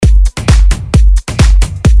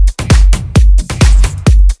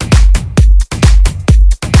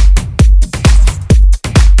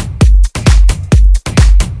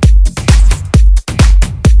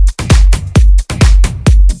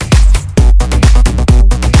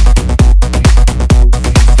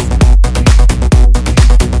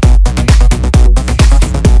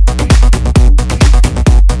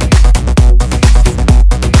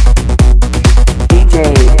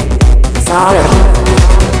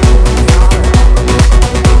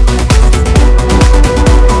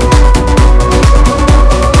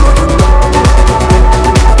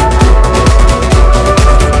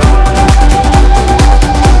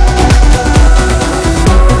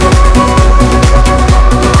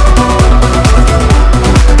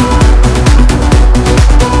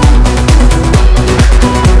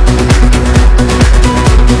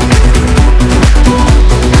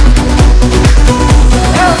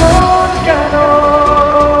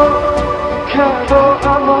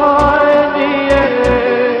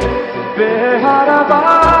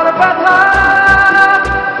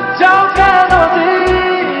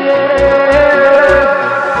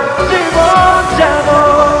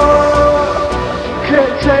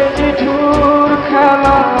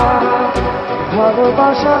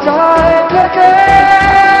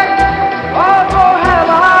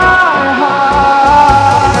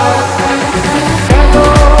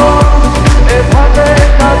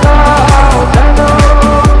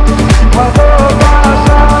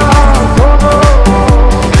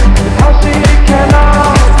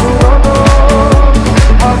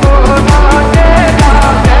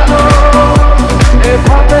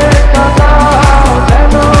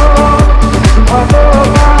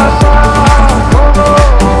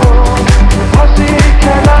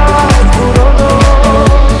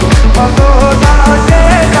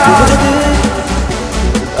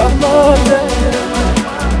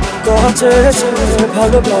কাছে এসে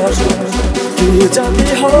ভালোবাসো কি জানি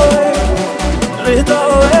হয়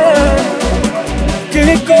হৃদয়ে কি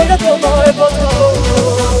করে তোমায় বোঝাবো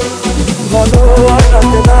ভালো আর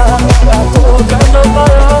লাগে না এত কেন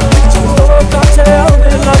মায়া তোর কাছে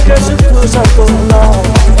আমি লাগে শুধু সান্ত্বনা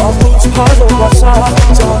অবুঝ ভালোবাসা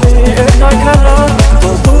জানি এটা খেলা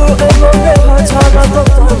তবু এমনে হয় ছাড়া তো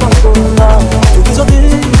পারবো না তুমি যদি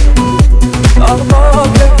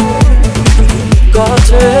আমাকে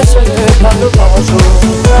কাছে এসে ভালোবাসো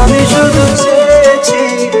আমি শুধু চেয়েছি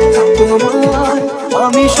তোমায়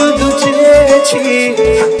আমি শুধু চেয়েছি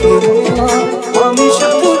তোমায় আমি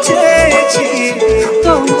শুধু চেয়েছি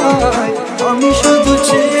তোমায় আমি শুধু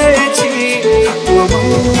চেয়েছি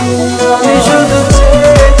তোমায় আমি শুধু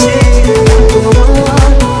চেয়েছি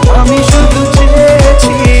তোমায় আমি শুধু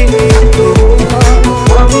চেয়েছি তোমায়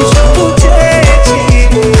আমি শুধু চেয়েছি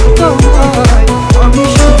তোমায় আমি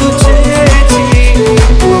শুধু চেয়েছি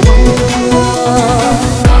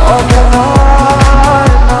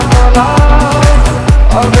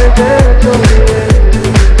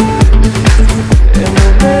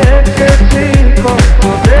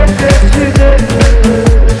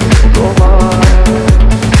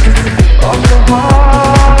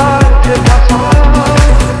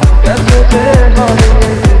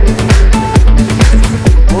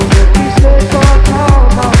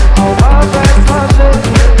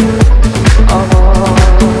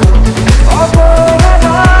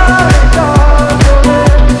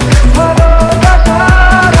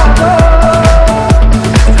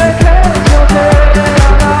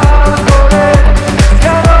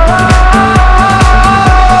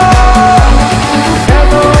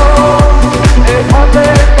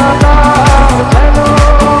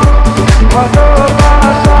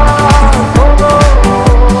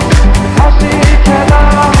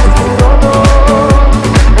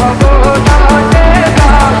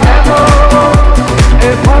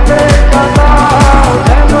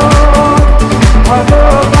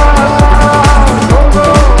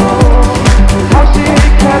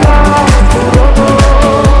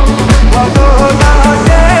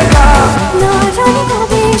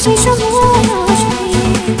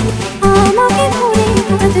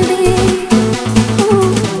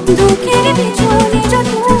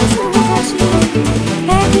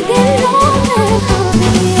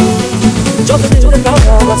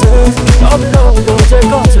আমি রঙ যে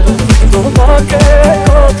কাছে তোমাকে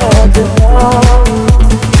কথা দিলাম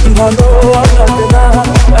ভালো আর লাগে না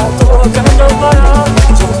এত কেন মায়া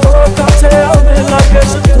তোর কাছে আমি লাগে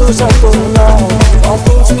শুধু সান্ত্বনা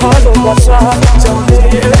অবুঝ ভালোবাসা জানি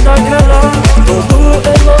এটা খেলা তবু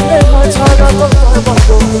এমনে হয় ছাড়া তো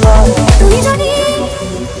পারবো না তুমি জানি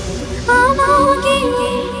আমাকে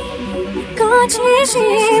কাছে এসে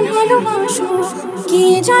ভালোবাসো কি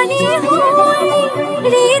জানি হয়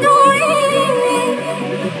হৃদয়ে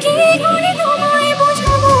কি করে তোমায়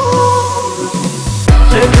বোঝাবো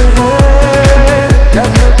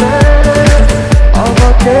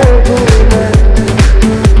আমাকে ভুলে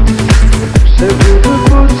সে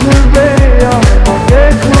বুঝবে আমাকে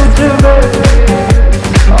খুঁজবে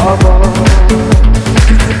আবার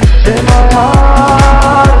সে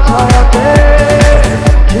মায়ার ছায়াতে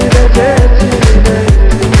ঘিরে যেছিলে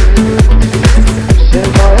সে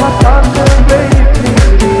মায়া টানবে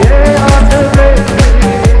ফিরিয়ে আনবে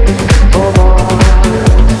তোমার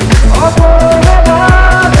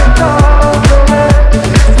অপরাধ কাঁদবে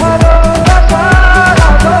ভালোবাসার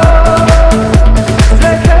আদর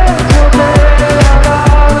রেখে চলে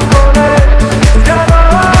আড়াল করে কেন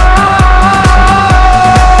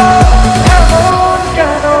এমন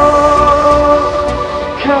কেন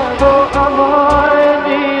খেলো আমায়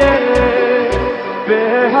নিয়ে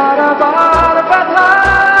বেহারাবার ব্যথা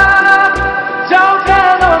যাও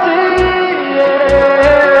কেন দিয়ে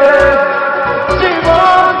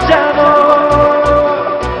জীবন যেন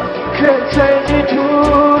খেলছে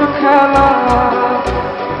নিঠুর খেলা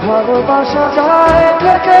ভালোবাসা যায়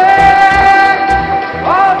থেকে